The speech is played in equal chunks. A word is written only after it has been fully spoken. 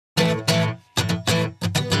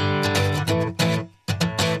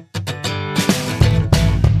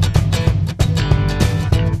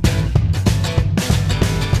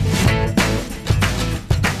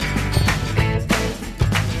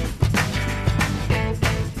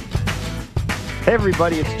Hey,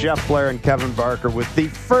 everybody, it's Jeff Blair and Kevin Barker with the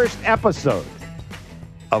first episode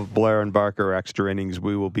of Blair and Barker Extra Innings.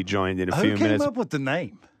 We will be joined in a few minutes. Who came up with the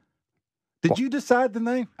name? Did you decide the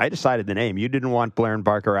name? I decided the name. You didn't want Blair and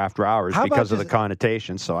Barker After Hours because of the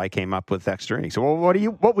connotation, so I came up with Extra Innings. So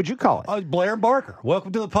what would you call it? Blair and Barker.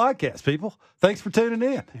 Welcome to the podcast, people. Thanks for tuning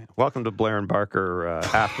in. Welcome to Blair and Barker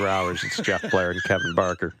After Hours. It's Jeff Blair and Kevin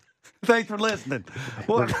Barker. Thanks for listening.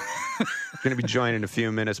 We're going to be joined in a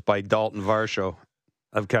few minutes by Daulton Varsho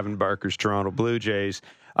of Kevin Barker's Toronto Blue Jays.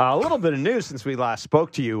 A little bit of news since we last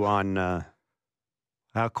spoke to you on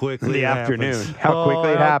how quickly in the it afternoon. happens. How quickly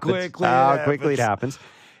it happens. How quickly it happens.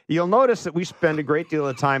 You'll notice that we spend a great deal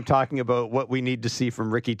of time talking about what we need to see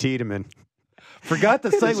from Ricky Tiedemann. Forgot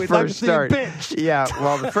to say we'd like to see a pitch. Yeah,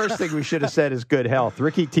 well, the first thing we should have said is good health.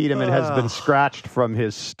 Ricky Tiedemann has been scratched from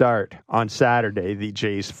his start on Saturday, the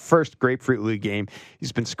Jays' first Grapefruit League game.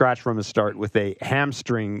 He's been scratched from his start with a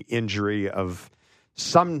hamstring injury of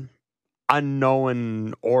some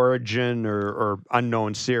unknown origin or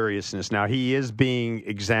unknown seriousness. Now, he is being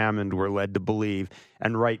examined, we're led to believe,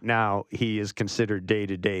 and right now he is considered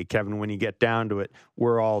day-to-day. Kevin, when you get down to it,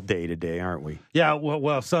 we're all day-to-day, aren't we? Yeah,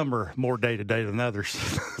 well, some are more day-to-day than others.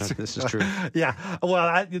 This is true. Yeah,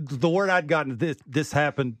 well, the word I'd gotten, this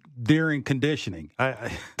happened during conditioning.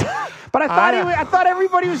 But I thought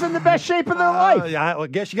everybody was in the best shape of their life. I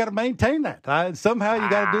guess you got to maintain that. Somehow you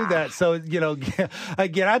got to do that. So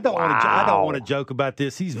again, I don't want to joke about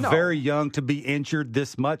this. He's very young to be injured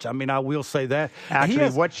this much. I mean, I will say that. Actually,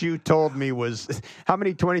 what you told me was how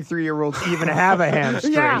many 23-year-olds even have a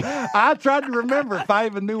hamstring. Yeah, I tried to remember if I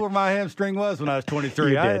even knew where my hamstring was when I was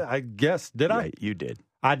 23. You did. I guess did I? Yeah, you did.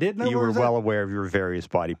 I did know you were well aware of your various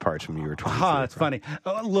body parts when you were 23. It's funny.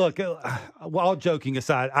 Look, all joking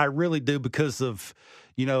aside, I really do because of,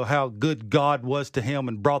 how good God was to him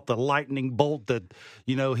and brought the lightning bolt that,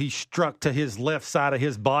 he struck to his left side of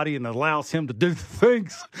his body and allows him to do the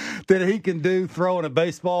things that he can do throwing a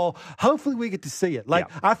baseball. Hopefully we get to see it.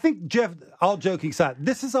 I think, Jeff, all joking aside,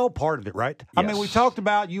 this is all part of it, right? Yes. I mean, we talked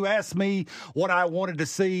about, you asked me what I wanted to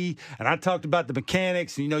see, and I talked about the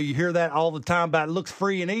mechanics. You hear that all the time about it looks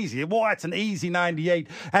free and easy. Boy, it's an easy 98.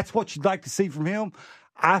 That's what you'd like to see from him.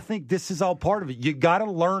 I think this is all part of it. You got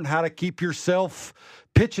to learn how to keep yourself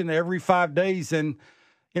pitching every 5 days. And,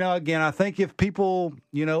 again, I think if people,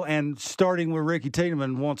 and starting with Ricky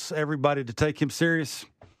Tiedemann wants everybody to take him serious,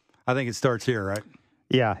 I think it starts here, right?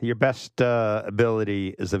 Yeah, your best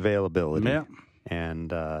ability is availability. Yeah.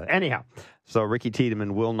 And anyhow, so Ricky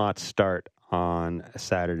Tiedemann will not start on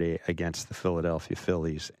Saturday against the Philadelphia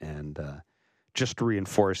Phillies. And just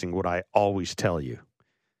reinforcing what I always tell you.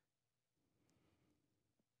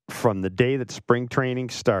 From the day that spring training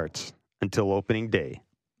starts until opening day,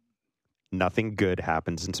 nothing good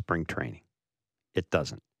happens in spring training. It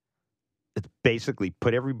doesn't. It's basically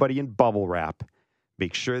put everybody in bubble wrap,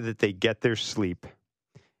 make sure that they get their sleep,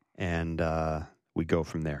 and we go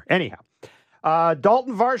from there. Anyhow,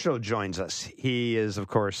 Daulton Varsho joins us. He is, of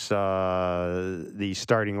course, the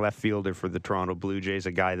starting left fielder for the Toronto Blue Jays,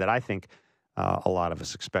 a guy that I think a lot of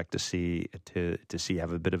us expect to see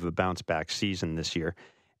have a bit of a bounce-back season this year.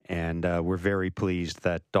 And we're very pleased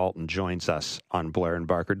that Daulton joins us on Blair and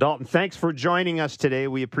Barker. Daulton, thanks for joining us today.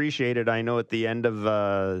 We appreciate it. I know at the end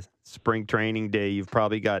of spring training day, you've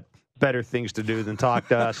probably got better things to do than talk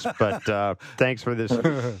to us. But thanks for this.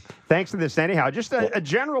 Thanks for this. Anyhow, just a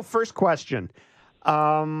general first question.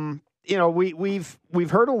 We've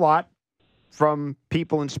heard a lot from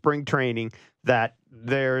people in spring training that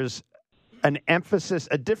there's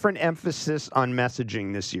a different emphasis on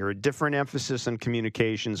messaging this year, a different emphasis on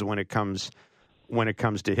communications when it comes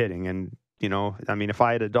to hitting. And, if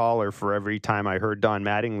I had $1 for every time I heard Don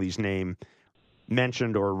Mattingly's name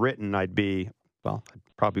mentioned or written, I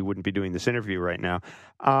probably wouldn't be doing this interview right now.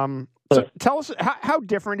 So tell us, how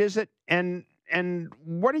different is it? And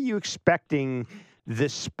what are you expecting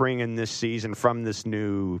this spring and this season from this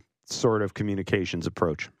new sort of communications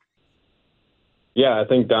approach? Yeah, I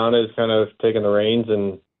think Don has kind of taken the reins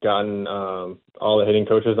and gotten all the hitting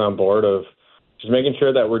coaches on board of just making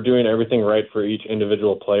sure that we're doing everything right for each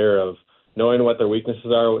individual player, of knowing what their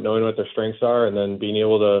weaknesses are, knowing what their strengths are, and then being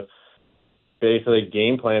able to basically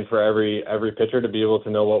game plan for every pitcher to be able to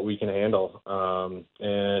know what we can handle.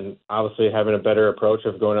 And obviously having a better approach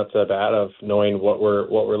of going up to the bat, of knowing what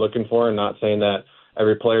we're looking for, and not saying that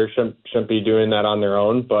every player shouldn't be doing that on their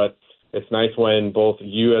own, but it's nice when both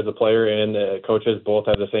you as a player and the coaches both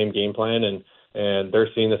have the same game plan and they're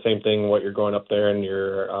seeing the same thing, what you're going up there and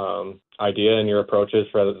your idea and your approaches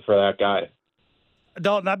for that guy.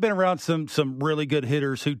 Daulton, I've been around some really good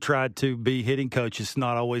hitters who tried to be hitting coaches. It's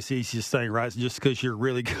not always the easiest thing, right? Just because you're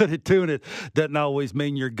really good at doing it doesn't always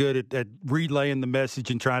mean you're good at relaying the message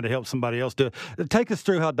and trying to help somebody else do it. Take us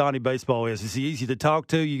through how Donnie Baseball is. Is he easy to talk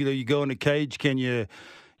to? You go in the cage, can you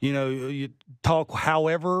talk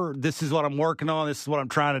however, this is what I'm working on, this is what I'm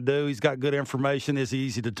trying to do. He's got good information. Is he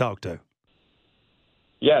easy to talk to?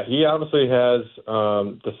 Yeah, he obviously has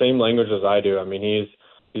the same language as I do. I mean,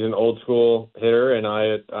 he's an old school hitter, and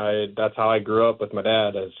I that's how I grew up with my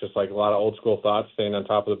dad. It's just like a lot of old school thoughts, staying on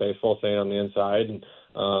top of the baseball, staying on the inside, and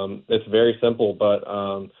it's very simple. But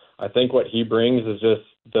I think what he brings is just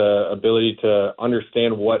the ability to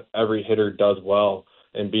understand what every hitter does well,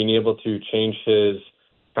 and being able to change his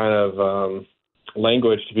kind of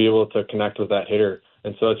language to be able to connect with that hitter.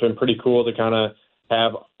 And so it's been pretty cool to kind of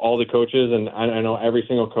have all the coaches, and I know every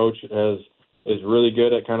single coach is really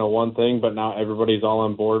good at kind of one thing, but now everybody's all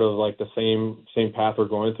on board of like the same path we're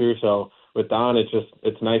going through. So with Don,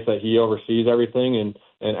 it's nice that he oversees everything,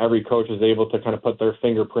 and every coach is able to kind of put their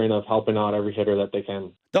fingerprint of helping out every hitter that they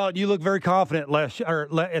can. Don, you look very confident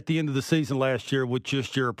at the end of the season last year with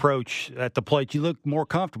just your approach at the plate. You look more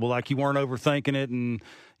comfortable, like you weren't overthinking it, and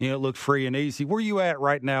it looked free and easy. Where are you at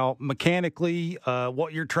right now mechanically,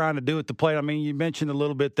 what you're trying to do at the plate? I mean, you mentioned a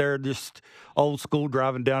little bit there, just old school,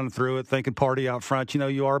 driving down and through it, thinking party out front.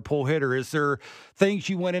 You are a pull hitter. Is there things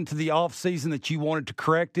you went into the offseason that you wanted to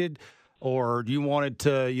correct it, or you wanted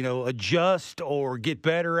to, adjust or get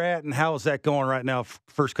better at? And how is that going right now,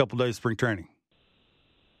 first couple of days of spring training?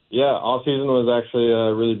 Yeah, off season was actually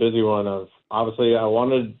a really busy one. Obviously, I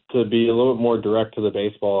wanted to be a little bit more direct to the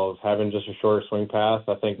baseball of having just a shorter swing path.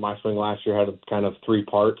 I think my swing last year had kind of 3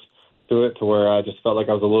 parts to it, to where I just felt like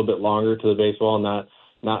I was a little bit longer to the baseball, and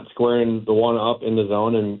not squaring the one up in the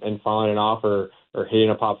zone and fouling it off or hitting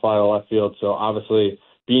a pop fly to left field. So obviously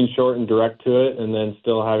being short and direct to it, and then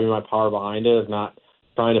still having my power behind it, of not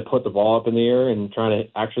trying to put the ball up in the air and trying to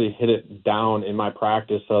actually hit it down in my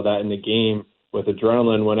practice, so that in the game with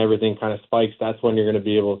adrenaline, when everything kind of spikes, that's when you're going to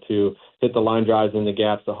be able to hit the line drives in the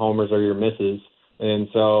gaps, the homers or your misses. And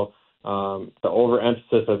so the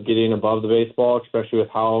overemphasis of getting above the baseball, especially with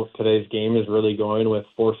how today's game is really going with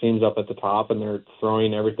 4 seams up at the top, and they're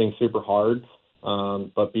throwing everything super hard.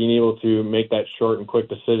 But being able to make that short and quick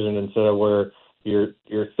decision instead of where you're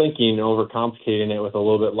thinking and overcomplicating it with a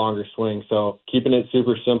little bit longer swing. So keeping it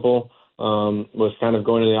super simple was kind of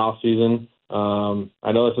going into the off season.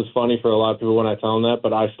 I know this is funny for a lot of people when I tell them that,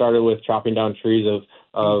 but I started with chopping down trees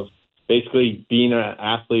of basically being an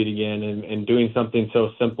athlete again and doing something so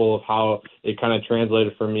simple of how it kind of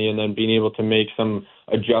translated for me, and then being able to make some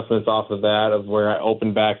adjustments off of that, of where I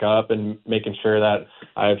open back up and making sure that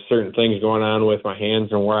I have certain things going on with my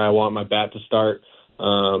hands and where I want my bat to start.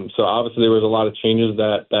 So obviously there was a lot of changes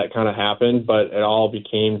that kind of happened, but it all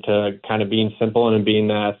became to kind of being simple and being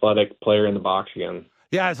the athletic player in the box again.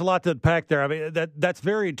 Yeah, there's a lot to unpack there. I mean, that's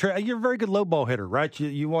very interesting. You're a very good low ball hitter, right?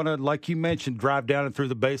 You want to, like you mentioned, drive down and through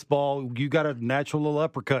the baseball. You got a natural little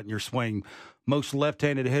uppercut in your swing. Most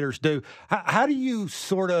left-handed hitters do. How do you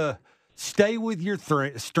sort of stay with your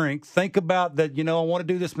strength? Think about that, I want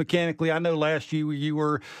to do this mechanically. I know last year you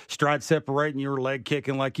were stride separating, you were leg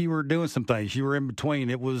kicking, like you were doing some things. You were in between.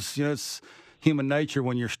 It was, it's human nature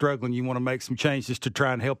when you're struggling. You want to make some changes to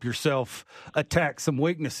try and help yourself attack some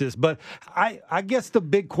weaknesses. But I guess the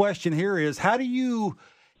big question here is, how do you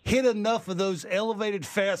hit enough of those elevated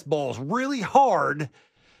fastballs really hard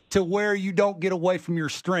to where you don't get away from your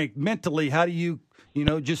strength? Mentally, how do you,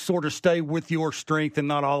 just sort of stay with your strength and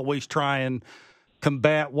not always try and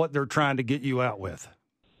combat what they're trying to get you out with?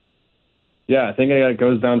 Yeah, I think it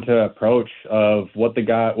goes down to approach of what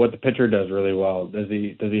the pitcher does really well. Does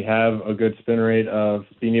he have a good spin rate of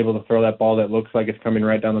being able to throw that ball that looks like it's coming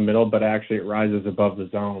right down the middle, but actually it rises above the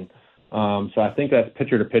zone? So I think that's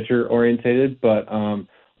pitcher to pitcher orientated, but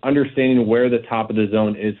understanding where the top of the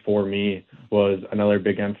zone is for me was another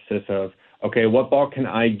big emphasis of, okay, what ball can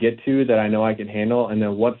I get to that I know I can handle, and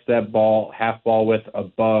then what's that ball, half ball width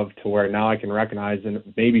above, to where now I can recognize and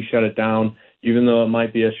maybe shut it down, even though it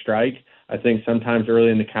might be a strike. I think sometimes early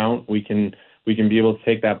in the count we can be able to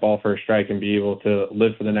take that ball for a strike and be able to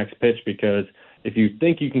live for the next pitch, because if you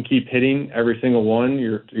think you can keep hitting every single one,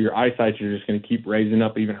 your eyesight, you're just going to keep raising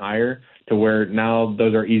up even higher, to where now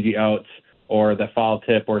those are easy outs or the foul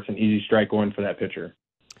tip, or it's an easy strike going for that pitcher.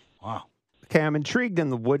 Wow. Okay, I'm intrigued in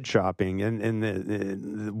the wood chopping and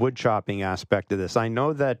the wood chopping aspect of this. I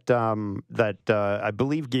know that I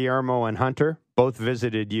believe Guillermo and Hunter both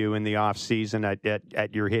visited you in the off season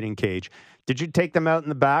at your hitting cage. Did you take them out in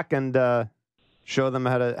the back and show them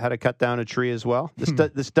how to cut down a tree as well?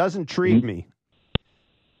 This does intrigue me.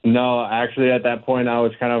 No, actually, at that point, I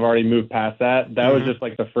was kind of already moved past that. That was just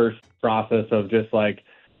like the first process of just like,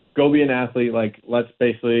 go be an athlete. Like, let's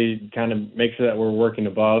basically kind of make sure that we're working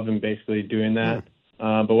above and basically doing that.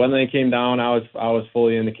 But when they came down, I was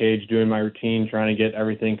fully in the cage doing my routine, trying to get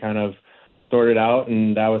everything kind of sorted out.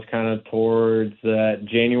 And that was kind of towards that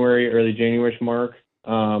early January mark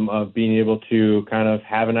of being able to kind of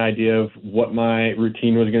have an idea of what my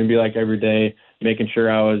routine was going to be like every day, making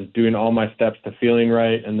sure I was doing all my steps to feeling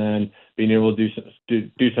right, and then being able to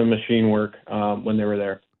do some machine work when they were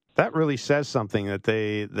there. That really says something that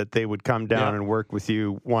they would come down and work with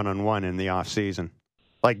you one-on-one in the off season.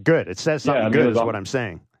 Like, good. It says something good is what I'm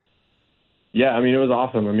saying. Yeah, I mean, it was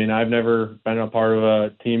awesome. I mean, I've never been a part of a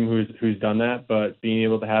team who's done that, but being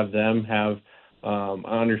able to have them have an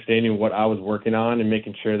understanding of what I was working on and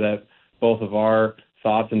making sure that both of our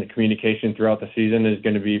thoughts and the communication throughout the season is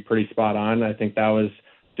going to be pretty spot on. I think that was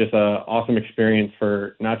just an awesome experience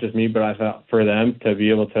for not just me, but I thought for them to be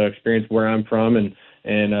able to experience where I'm from and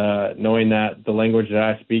knowing that the language that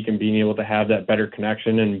I speak and being able to have that better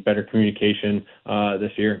connection and better communication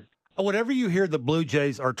this year. Whenever you hear the Blue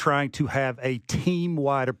Jays are trying to have a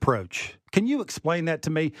team-wide approach, can you explain that to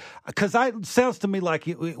me? Because it sounds to me like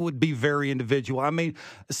it would be very individual. I mean,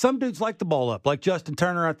 some dudes like the ball up. Like Justin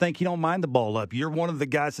Turner, I think he don't mind the ball up. You're one of the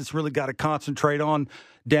guys that's really got to concentrate on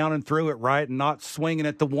down and through it, right, and not swinging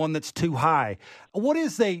at the one that's too high. What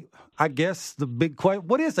is the big question,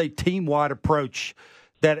 what is a team-wide approach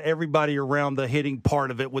that everybody around the hitting part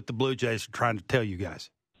of it with the Blue Jays are trying to tell you guys?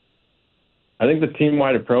 I think the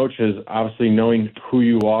team-wide approach is obviously knowing who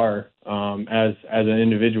you are as an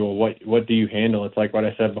individual. What do you handle? It's like what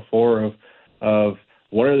I said before of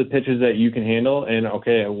what are the pitches that you can handle, and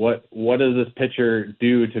okay, what does this pitcher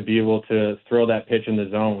do to be able to throw that pitch in the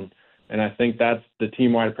zone? And I think that's the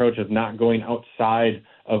team-wide approach of not going outside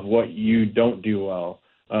of what you don't do well,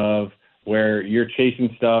 of where you're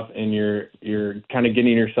chasing stuff and you're kind of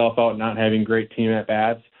getting yourself out, not having great team at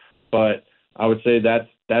bats. But I would say that's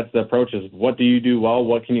the approach is what do you do well?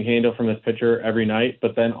 What can you handle from this pitcher every night?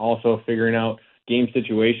 But then also figuring out game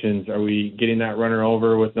situations. Are we getting that runner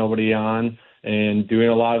over with nobody on and doing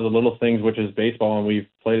a lot of the little things, which is baseball, and we've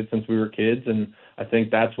played it since we were kids. And I think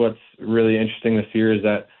that's what's really interesting this year is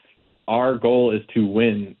that our goal is to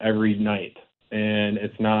win every night. And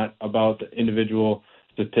it's not about the individual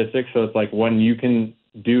statistics. So it's like when you can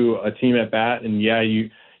do a team at bat and you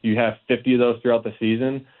have 50 of those throughout the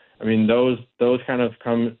season, I mean, those kind of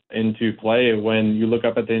come into play when you look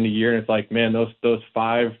up at the end of the year and it's like, man, those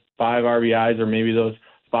five RBIs or maybe those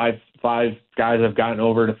five guys have gotten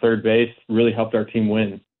over to third base really helped our team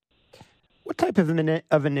win. What type of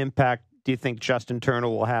an impact do you think Justin Turner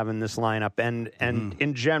will have in this lineup and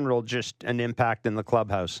in general, just an impact in the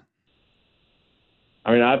clubhouse?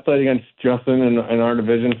 I mean, I've played against Justin in our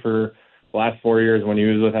division for the last 4 years when he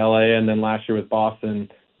was with LA and then last year with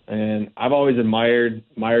Boston. And I've always admired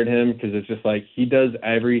him because it's just like he does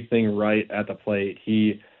everything right at the plate.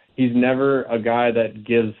 He's never a guy that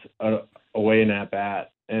gives away an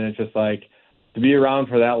at-bat. And it's just like to be around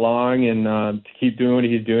for that long and to keep doing what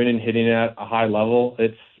he's doing and hitting at a high level,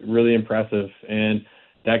 it's really impressive. And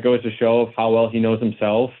that goes to show how well he knows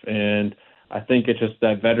himself. And I think it's just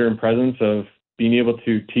that veteran presence of being able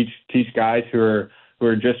to teach guys who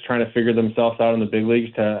are just trying to figure themselves out in the big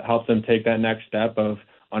leagues to help them take that next step of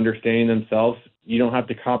understanding themselves. You don't have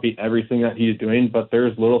to copy everything that he's doing, but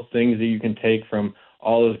there's little things that you can take from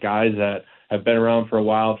all those guys that have been around for a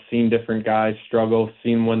while, seen different guys struggle,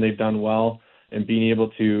 seen when they've done well, and being able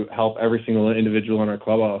to help every single individual in our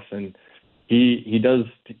clubhouse. And he does,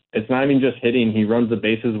 it's not even just hitting, he runs the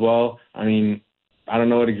bases well. I mean, I don't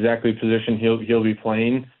know what exactly position he'll be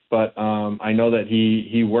playing, but I know that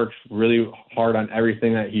he works really hard on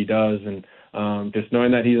everything that he does. And just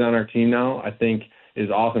knowing that he's on our team now, I think is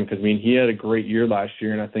awesome because, I mean, he had a great year last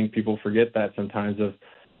year, and I think people forget that sometimes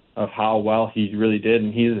of how well he really did,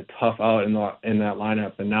 and he's a tough out in that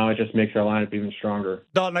lineup, and now it just makes our lineup even stronger.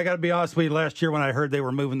 Daulton, I got to be honest with you, last year when I heard they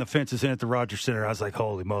were moving the fences in at the Rogers Center, I was like,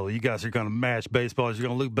 holy moly, you guys are going to mash baseball. You're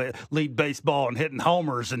going to lead baseball and hitting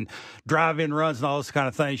homers and drive-in runs and all those kind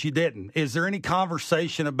of things. You didn't. Is there any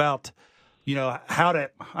conversation about – how to,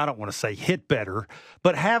 I don't want to say hit better,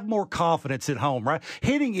 but have more confidence at home, right?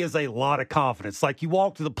 Hitting is a lot of confidence. Like you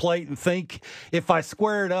walk to the plate and think, if I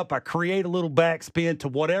square it up, I create a little backspin to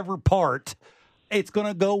whatever part, it's going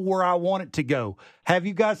to go where I want it to go. Have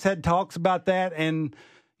you guys had talks about that? And,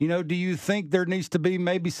 do you think there needs to be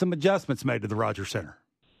maybe some adjustments made to the Rogers Center?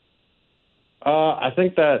 I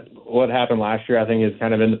think that what happened last year, I think is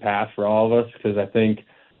kind of in the past for all of us because I think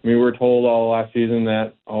we were told all last season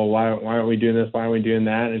that, why aren't we doing this? Why aren't we doing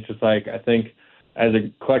that? And it's just like, I think as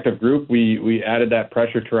a collective group, we added that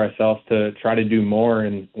pressure to ourselves to try to do more.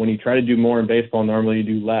 And when you try to do more in baseball, normally you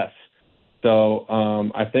do less. So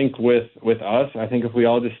I think with us, I think if we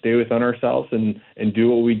all just stay within ourselves and do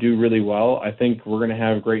what we do really well, I think we're going to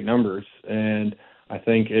have great numbers. And I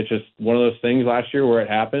think it's just one of those things last year where it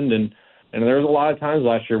happened. And there was a lot of times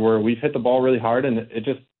last year where we've hit the ball really hard and it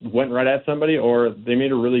just went right at somebody, or they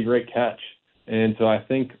made a really great catch. And so I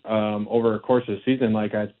think over the course of the season,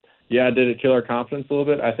 did it kill our confidence a little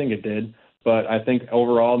bit? I think it did. But I think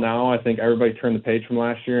overall now, I think everybody turned the page from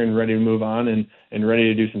last year and ready to move on and ready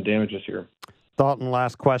to do some damage this year. Daulton,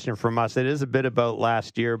 last question from us. It is a bit about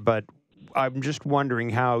last year, but I'm just wondering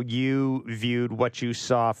how you viewed what you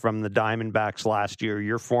saw from the Diamondbacks last year.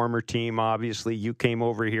 Your former team, obviously, you came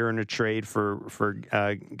over here in a trade for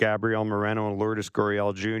Gabriel Moreno and Lourdes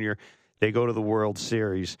Gurriel Jr. They go to the World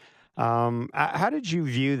Series. How did you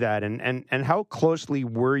view that, and how closely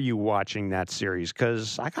were you watching that series?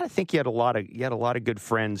 Because I kind of think you had a lot of good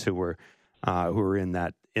friends who were in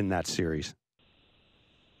that series.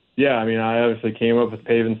 Yeah, I mean, I obviously came up with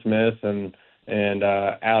Pavin Smith and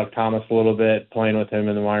Alec Thomas a little bit, playing with him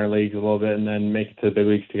in the minor leagues a little bit, and then make it to the big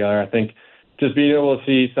leagues together. I think just being able to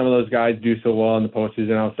see some of those guys do so well in the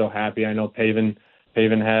postseason, I was so happy. I know Pavin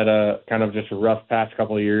had a kind of just a rough past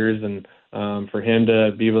couple of years, and for him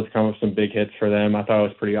to be able to come up with some big hits for them, I thought it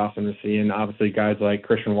was pretty awesome to see. And obviously guys like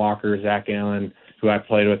Christian Walker, Zach Allen, who I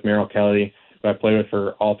played with, Merrill Kelly, who I played with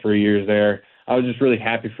for all 3 years there. I was just really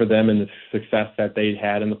happy for them and the success that they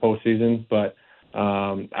had in the postseason. But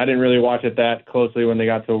I didn't really watch it that closely when they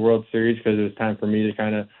got to a World Series because it was time for me to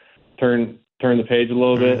kind of turn the page a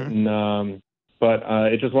little bit. And but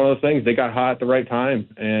it's just one of those things. They got hot at the right time,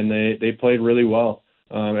 and they played really well.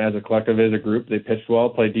 As a collective, as a group, they pitched well,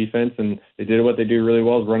 played defense, and they did what they do really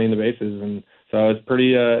well, is running the bases. And so it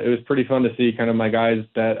was pretty fun to see kind of my guys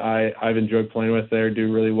that I've enjoyed playing with there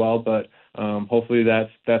do really well. But hopefully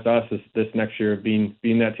that's us this next year, being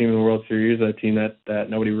that team in the World Series, a team that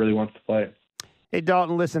nobody really wants to play. Hey,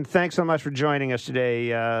 Daulton, listen, thanks so much for joining us today.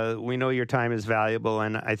 We know your time is valuable,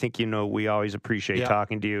 and I think we always appreciate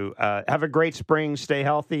talking to you. Have a great spring, stay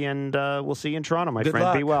healthy, and we'll see you in Toronto, my friend.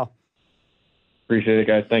 Luck. Be well. Appreciate it,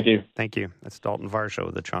 guys. Thank you. Thank you. That's Daulton Varsho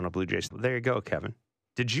of the Toronto Blue Jays. There you go, Kevin.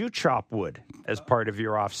 Did you chop wood as part of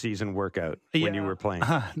your off-season workout when you were playing?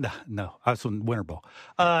 No, I was on winter ball.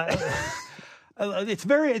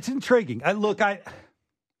 It's intriguing.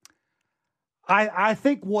 I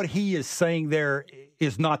think what he is saying there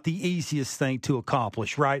is not the easiest thing to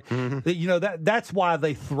accomplish, right? Mm-hmm. That's why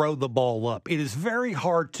they throw the ball up. It is very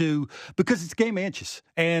hard because it's game inches.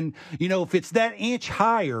 And, if it's that inch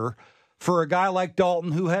higher for a guy like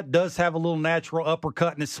Daulton, who does have a little natural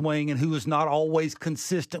uppercut in his swing and who is not always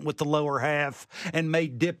consistent with the lower half and may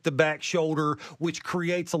dip the back shoulder, which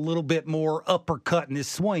creates a little bit more uppercut in his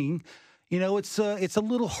swing, it's a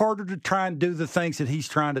little harder to try and do the things that he's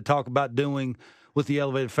trying to talk about doing with the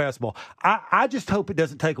elevated fastball. I just hope it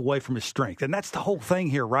doesn't take away from his strength. And that's the whole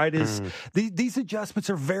thing here, right? These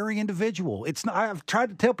adjustments are very individual. It's not, I've tried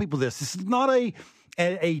to tell people this. This is not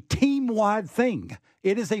a team-wide thing.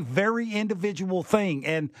 It is a very individual thing.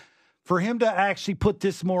 And for him to actually put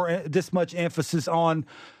this much emphasis on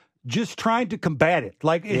just trying to combat it,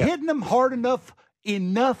 hitting them hard enough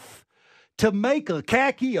to make a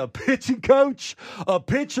pitching coach, a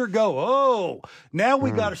pitcher go, now we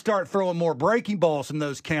got to start throwing more breaking balls in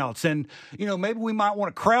those counts. And, maybe we might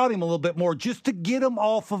want to crowd him a little bit more just to get him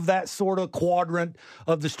off of that sort of quadrant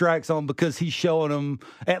of the strike zone, because he's showing them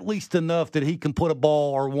at least enough that he can put a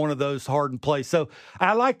ball or one of those hard in play. So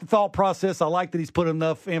I like the thought process. I like that he's put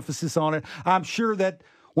enough emphasis on it. I'm sure that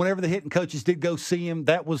whenever the hitting coaches did go see him,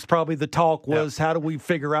 that was probably the talk was, how do we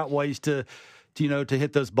figure out ways to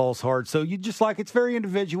hit those balls hard. So it's very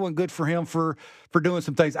individual and good for him for doing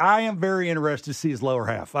some things. I am very interested to see his lower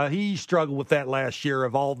half. He struggled with that last year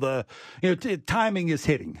of all the, timing is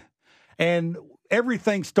hitting. And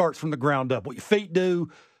everything starts from the ground up. What your feet do,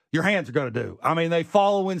 your hands are going to do. I mean, they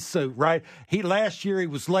follow in suit, right? Last year he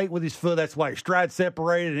was late with his foot. That's why his stride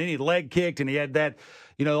separated and then he leg kicked and he had that,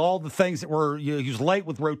 all the things that were, he was late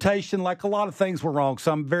with rotation. A lot of things were wrong.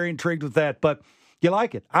 So I'm very intrigued with that. But you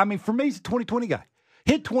like it. I mean, for me, he's a 20-20 guy.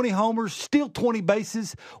 Hit 20 homers, steal 20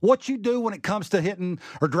 bases. What you do when it comes to hitting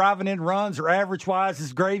or driving in runs or average-wise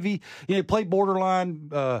is gravy. Play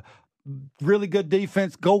borderline, really good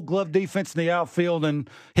defense, gold glove defense in the outfield, and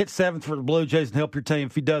hit seventh for the Blue Jays and help your team.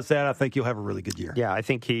 If he does that, I think you'll have a really good year. Yeah, I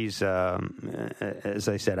think he's, as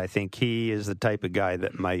I said, I think he is the type of guy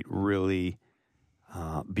that might really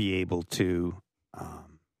be able to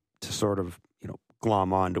sort of,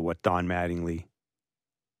 glom on to what Don Mattingly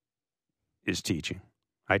is teaching.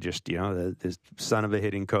 I just, the son of a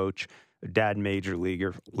hitting coach, dad major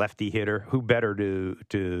leaguer, lefty hitter. Who better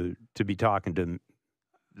to be talking to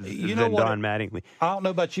than Don Mattingly? I don't know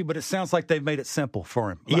about you, but it sounds like they've made it simple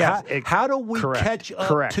for him. Yes, how do we catch up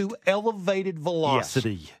correct. to elevated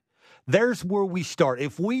velocity? Yes. There's where we start.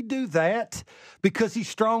 If we do that, because he's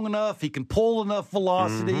strong enough, he can pull enough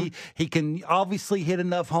velocity, he can obviously hit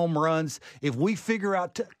enough home runs. If we figure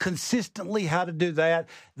out consistently how to do that,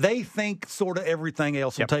 they think sort of everything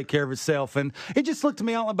else will take care of itself. And it just looked to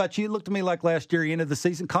me, I don't know about you, it looked to me like last year he ended the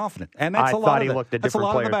season confident. And that's I a lot thought of he looked a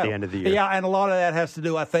different player at the end of the year. Yeah, and a lot of that has to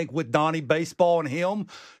do, I think, with Donnie Baseball and him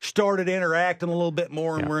started interacting a little bit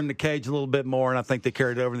more, and we're in the cage a little bit more, and I think they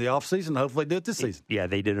carried it over in the offseason. Hopefully do it this season. Yeah,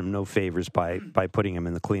 they did him no favors by putting him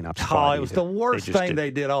in the cleanup spot. It was the worst thing they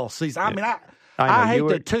did all season. I mean, I I hate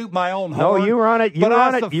to toot my own horn. No, you were on it. You were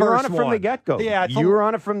on it. You were on it from the get-go. Yeah, you were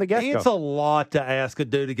on it from the get-go. It's a lot to ask a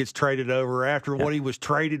dude who gets traded over after what he was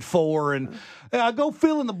traded for, and go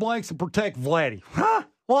fill in the blanks and protect Vladdy. Huh?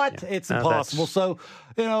 What? It's impossible. So,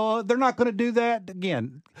 they're not going to do that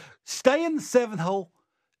again. Stay in the seventh hole.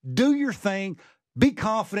 Do your thing. Be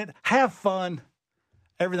confident. Have fun.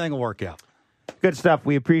 Everything will work out. Good stuff.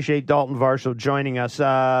 We appreciate Daulton Varsho joining us.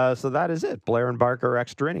 So that is it. Blair and Barker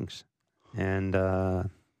extra innings. And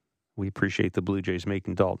we appreciate the Blue Jays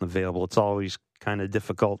making Daulton available. It's always kind of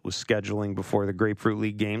difficult with scheduling before the Grapefruit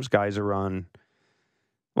League games. Guys are on,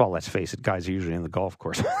 well, let's face it, guys are usually in the golf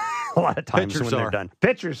course a lot of times when they're done.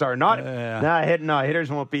 Pitchers are not. Hitters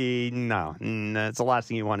won't be, no. It's the last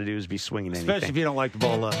thing you want to do is be swinging anything. Especially if you don't like the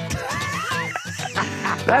ball up.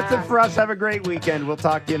 That's it for us. Have a great weekend. We'll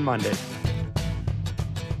talk to you on Monday.